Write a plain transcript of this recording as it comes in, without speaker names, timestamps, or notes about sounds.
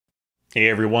Hey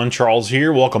everyone, Charles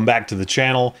here. Welcome back to the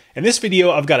channel. In this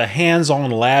video, I've got a hands-on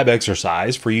lab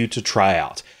exercise for you to try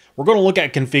out. We're going to look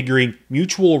at configuring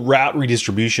mutual route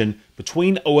redistribution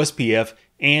between OSPF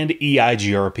and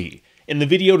EIGRP. In the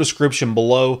video description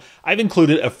below, I've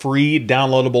included a free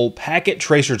downloadable packet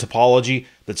tracer topology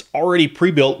that's already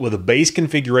pre-built with a base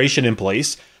configuration in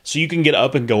place so you can get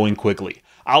up and going quickly.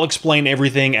 I'll explain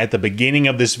everything at the beginning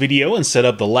of this video and set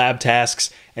up the lab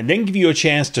tasks, and then give you a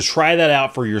chance to try that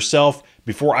out for yourself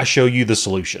before I show you the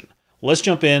solution. Let's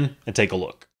jump in and take a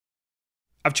look.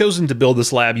 I've chosen to build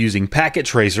this lab using Packet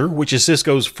Tracer, which is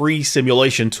Cisco's free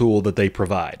simulation tool that they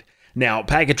provide. Now,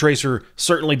 Packet Tracer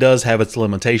certainly does have its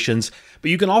limitations,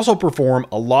 but you can also perform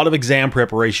a lot of exam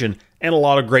preparation and a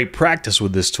lot of great practice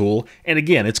with this tool, and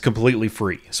again, it's completely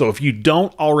free. So if you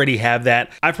don't already have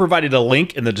that, I've provided a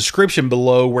link in the description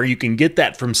below where you can get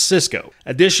that from Cisco.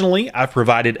 Additionally, I've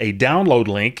provided a download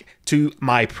link to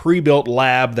my pre-built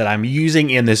lab that I'm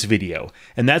using in this video,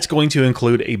 and that's going to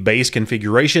include a base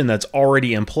configuration that's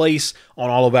already in place on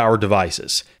all of our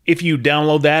devices. If you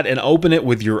download that and open it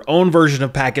with your own version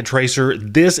of Packet Tracer,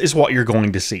 this is what you're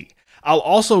going to see. I'll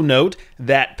also note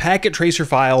that Packet Tracer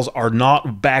files are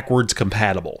not backwards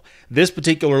compatible. This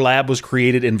particular lab was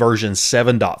created in version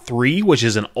 7.3, which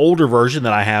is an older version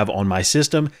that I have on my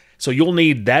system, so you'll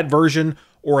need that version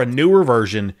or a newer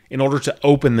version in order to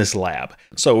open this lab.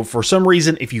 So for some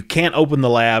reason, if you can't open the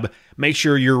lab, make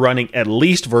sure you're running at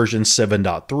least version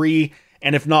 7.3,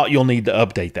 and if not, you'll need to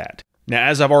update that. Now,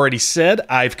 as I've already said,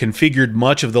 I've configured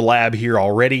much of the lab here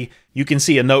already. You can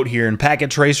see a note here in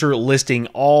Packet Tracer listing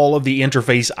all of the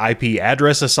interface IP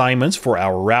address assignments for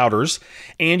our routers,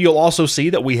 and you'll also see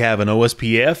that we have an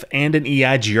OSPF and an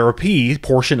EIGRP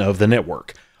portion of the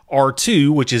network.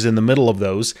 R2, which is in the middle of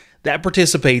those, that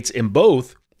participates in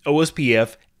both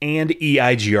OSPF and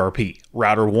EIGRP.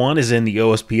 Router 1 is in the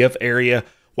OSPF area,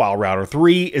 while Router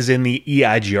 3 is in the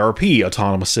EIGRP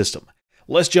autonomous system.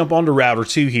 Let's jump onto Router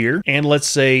 2 here, and let's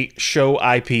say show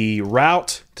IP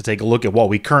route to take a look at what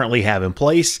we currently have in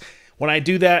place. When I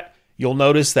do that, you'll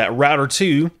notice that Router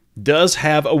 2 does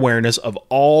have awareness of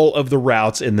all of the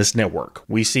routes in this network.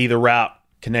 We see the route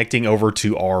connecting over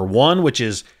to R1, which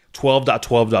is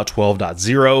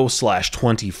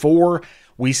 12.12.12.0/24.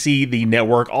 We see the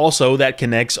network also that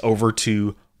connects over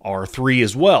to R3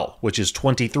 as well, which is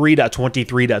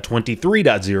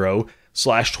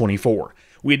 23.23.23.0/24.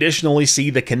 We additionally see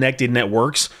the connected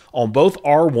networks on both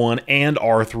R1 and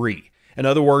R3. In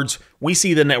other words, we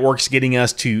see the networks getting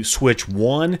us to switch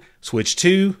 1, switch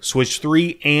 2, switch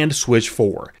 3, and switch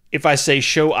 4. If I say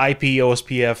show IP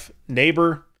OSPF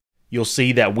neighbor, you'll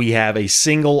see that we have a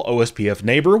single OSPF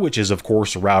neighbor, which is of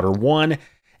course router 1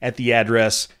 at the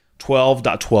address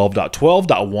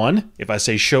 12.12.12.1. If I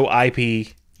say show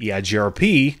IP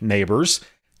EIGRP neighbors,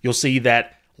 you'll see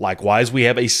that likewise we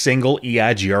have a single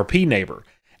EIGRP neighbor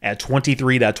at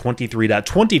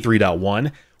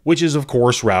 23.23.23.1, which is of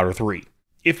course router 3.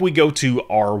 If we go to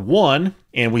R1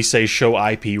 and we say show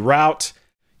IP route,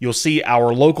 you'll see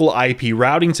our local IP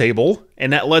routing table,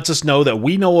 and that lets us know that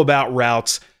we know about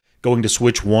routes going to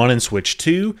switch 1 and switch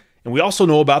 2, and we also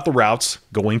know about the routes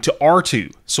going to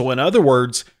R2. So in other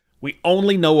words, we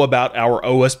only know about our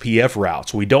OSPF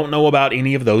routes. We don't know about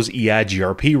any of those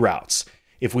EIGRP routes.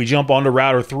 If we jump onto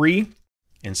Router 3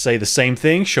 and say the same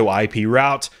thing, show IP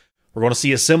route, we're going to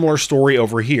see a similar story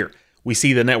over here. We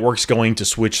see the networks going to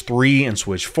switch 3 and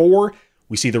switch 4.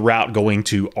 We see the route going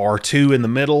to R2 in the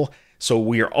middle. So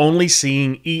we are only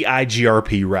seeing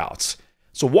EIGRP routes.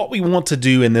 So what we want to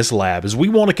do in this lab is we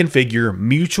want to configure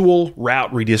mutual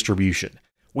route redistribution.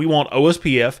 We want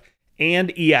OSPF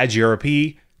and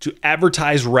EIGRP to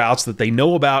advertise routes that they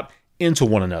know about into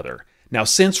one another. Now,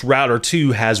 since Router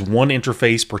 2 has one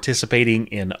interface participating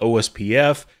in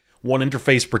OSPF, one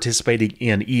interface participating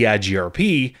in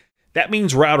EIGRP, that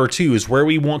means Router 2 is where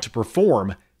we want to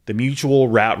perform the mutual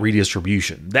route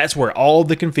redistribution. That's where all of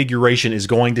the configuration is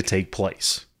going to take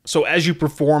place. So as you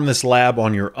perform this lab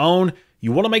on your own,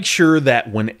 you want to make sure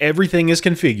that when everything is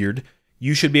configured,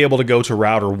 you should be able to go to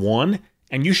Router 1,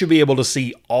 and you should be able to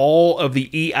see all of the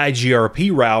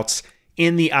EIGRP routes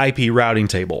in the IP routing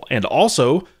table. And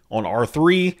also, on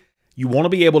R3, you want to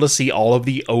be able to see all of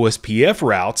the OSPF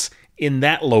routes in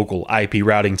that local IP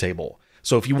routing table.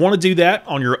 So if you want to do that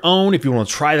on your own, if you want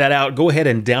to try that out, go ahead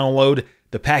and download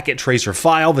the Packet Tracer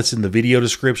file that's in the video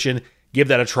description. Give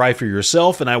that a try for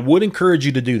yourself, and I would encourage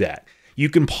you to do that. You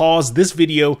can pause this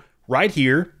video right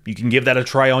here. You can give that a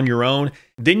try on your own.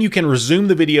 Then you can resume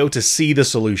the video to see the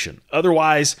solution.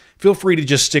 Otherwise, feel free to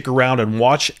just stick around and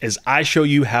watch as I show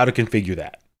you how to configure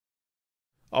that.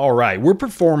 All right, we're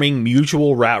performing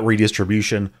mutual route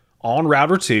redistribution on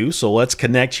router 2. So let's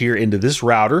connect here into this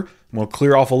router. I'm going to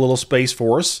clear off a little space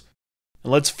for us.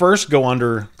 And let's first go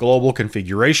under global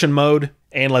configuration mode.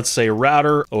 And let's say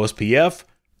router OSPF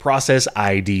process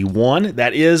ID 1.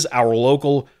 That is our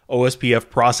local OSPF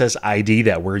process ID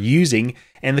that we're using.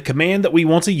 And the command that we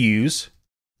want to use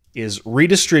is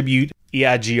redistribute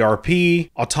EIGRP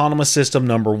autonomous system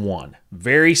number 1.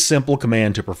 Very simple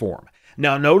command to perform.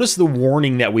 Now notice the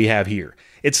warning that we have here.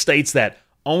 It states that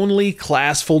only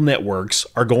classful networks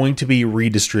are going to be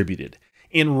redistributed.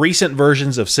 In recent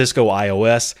versions of Cisco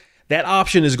iOS, that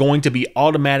option is going to be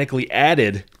automatically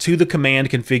added to the command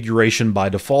configuration by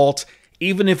default,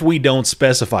 even if we don't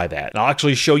specify that. And I'll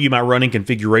actually show you my running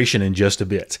configuration in just a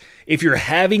bit. If you're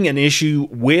having an issue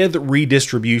with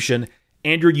redistribution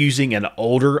and you're using an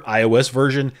older iOS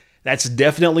version, that's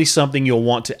definitely something you'll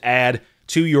want to add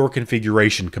to your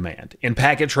configuration command. In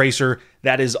Packet Tracer,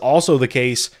 that is also the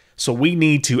case, so we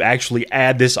need to actually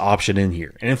add this option in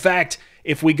here. And in fact,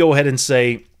 if we go ahead and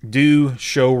say do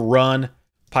show run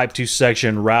pipe to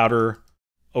section router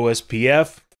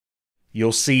OSPF,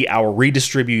 you'll see our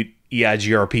redistribute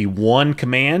EIGRP1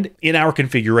 command in our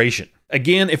configuration.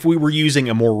 Again, if we were using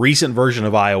a more recent version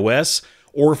of iOS,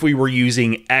 or if we were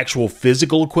using actual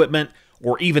physical equipment,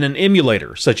 or even an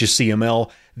emulator such as CML,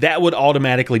 that would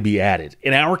automatically be added.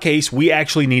 In our case, we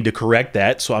actually need to correct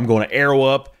that, so I'm going to arrow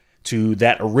up to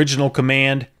that original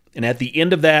command, and at the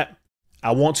end of that,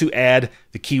 I want to add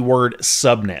the keyword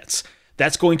subnets.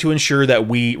 That's going to ensure that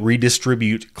we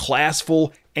redistribute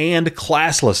classful and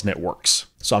classless networks.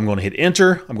 So I'm going to hit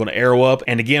enter, I'm going to arrow up,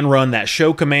 and again run that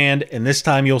show command, and this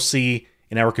time you'll see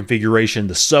in our configuration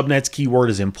the subnets keyword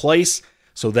is in place,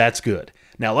 so that's good.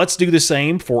 Now let's do the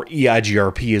same for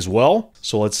EIGRP as well.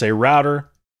 So let's say router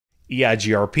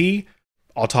EIGRP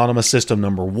autonomous system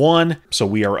number 1. So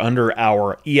we are under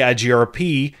our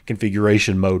EIGRP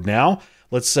configuration mode now.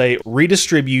 Let's say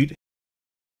redistribute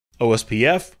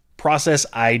OSPF process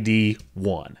ID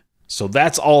 1. So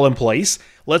that's all in place.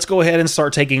 Let's go ahead and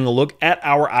start taking a look at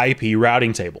our IP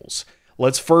routing tables.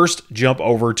 Let's first jump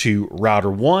over to router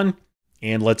 1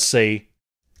 and let's say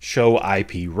show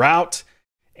IP route.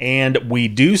 And we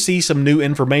do see some new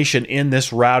information in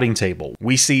this routing table.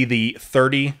 We see the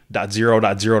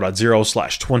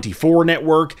 30.0.0.0/24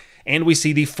 network, and we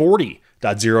see the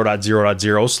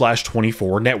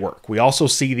 40.0.0.0/24 network. We also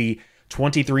see the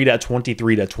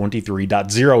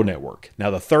 23.23.23.0 network.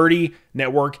 Now the 30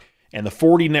 network and the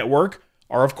 40 network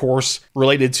are of course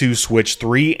related to switch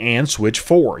 3 and switch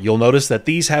 4. You'll notice that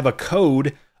these have a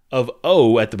code of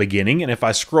O at the beginning, and if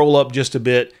I scroll up just a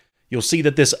bit, you'll see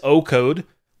that this O code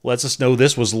lets us know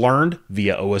this was learned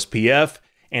via OSPF,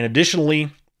 and additionally,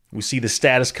 we see the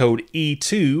status code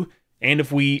E2, and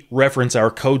if we reference our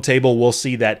code table, we'll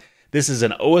see that this is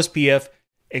an OSPF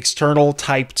external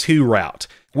type 2 route,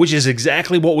 which is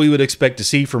exactly what we would expect to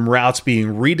see from routes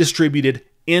being redistributed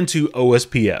into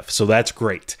OSPF, so that's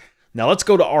great. Now let's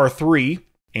go to R3,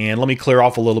 and let me clear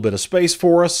off a little bit of space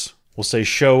for us. We'll say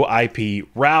show IP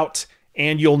route,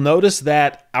 and you'll notice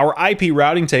that our IP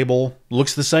routing table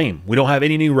looks the same. We don't have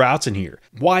any new routes in here.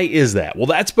 Why is that? Well,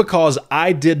 that's because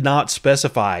I did not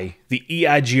specify the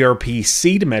EIGRP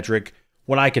seed metric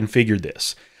when I configured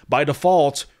this. By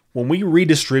default, when we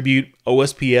redistribute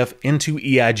OSPF into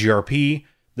EIGRP,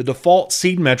 the default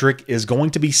seed metric is going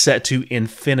to be set to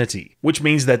infinity, which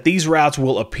means that these routes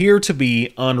will appear to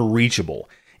be unreachable.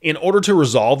 In order to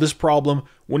resolve this problem,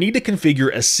 we need to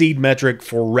configure a seed metric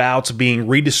for routes being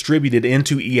redistributed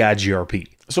into EIGRP.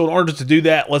 So in order to do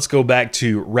that, let's go back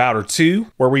to router 2,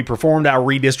 where we performed our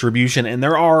redistribution, and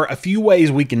there are a few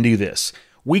ways we can do this.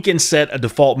 We can set a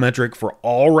default metric for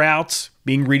all routes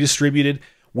being redistributed.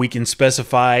 We can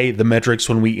specify the metrics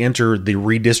when we enter the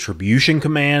redistribution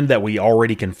command that we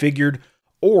already configured,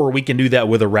 or we can do that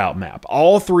with a route map.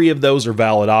 All three of those are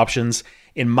valid options.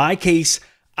 In my case,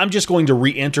 I'm just going to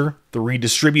re-enter the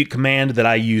redistribute command that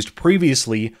I used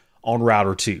previously on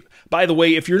router 2. By the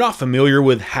way, if you're not familiar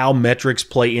with how metrics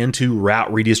play into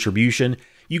route redistribution,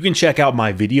 you can check out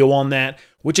my video on that,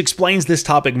 which explains this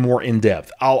topic more in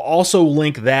depth. I'll also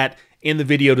link that in the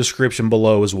video description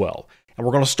below as well. And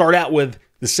we're going to start out with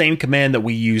the same command that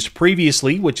we used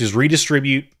previously, which is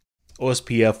redistribute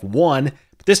OSPF 1.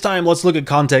 But this time, let's look at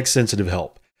context-sensitive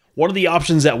help. One of the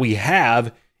options that we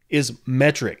have is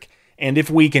metric. And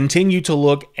if we continue to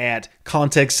look at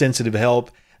context-sensitive help,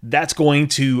 that's going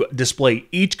to display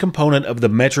each component of the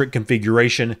metric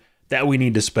configuration that we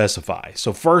need to specify.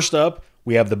 So first up,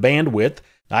 we have the bandwidth.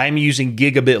 I'm using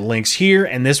gigabit links here,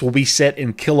 and this will be set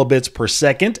in kilobits per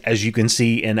second, as you can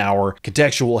see in our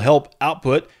contextual help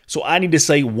output. So I need to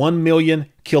say 1 million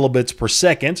kilobits per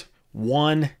second,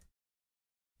 1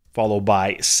 followed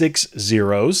by 6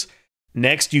 zeros.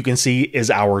 Next, you can see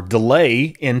is our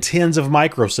delay in tens of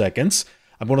microseconds.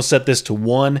 I'm going to set this to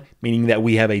 1, meaning that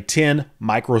we have a 10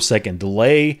 microsecond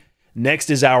delay. Next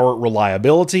is our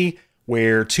reliability,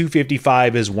 where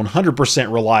 255 is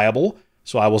 100% reliable.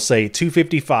 So I will say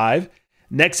 255.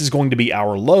 Next is going to be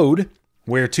our load,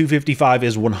 where 255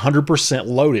 is 100%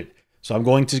 loaded. So I'm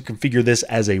going to configure this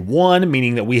as a 1,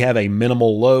 meaning that we have a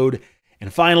minimal load.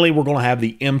 And finally, we're going to have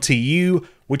the MTU,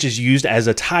 which is used as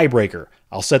a tiebreaker.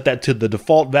 I'll set that to the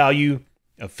default value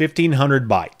of 1500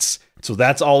 bytes. So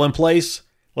that's all in place.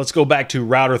 Let's go back to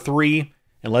router 3.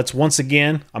 And let's once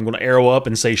again, I'm going to arrow up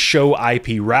and say show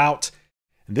IP route.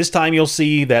 And this time you'll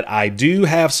see that I do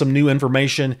have some new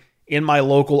information in my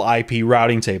local IP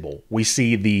routing table. We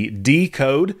see the D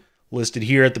code listed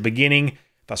here at the beginning.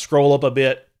 If I scroll up a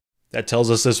bit, that tells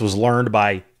us this was learned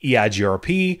by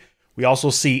EIGRP. We also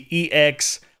see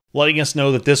EX letting us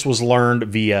know that this was learned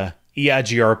via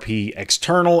EIGRP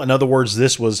external. In other words,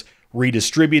 this was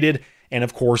redistributed. And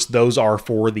of course, those are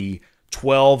for the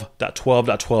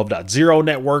 12.12.12.0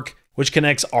 network, which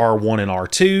connects R1 and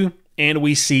R2. And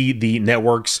we see the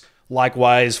networks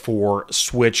likewise for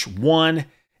switch 1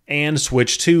 and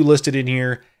switch 2 listed in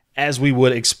here, as we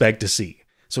would expect to see.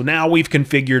 So now we've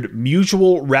configured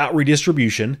mutual route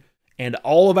redistribution, and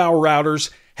all of our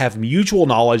routers have mutual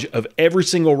knowledge of every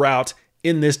single route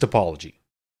in this topology.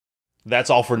 That's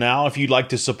all for now. If you'd like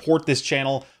to support this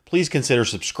channel, please consider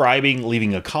subscribing,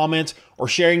 leaving a comment, or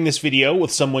sharing this video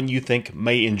with someone you think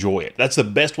may enjoy it. That's the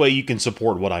best way you can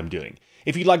support what I'm doing.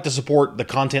 If you'd like to support the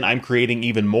content I'm creating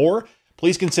even more,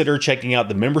 please consider checking out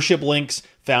the membership links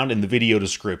found in the video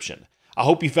description. I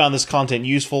hope you found this content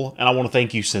useful, and I want to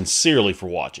thank you sincerely for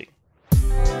watching.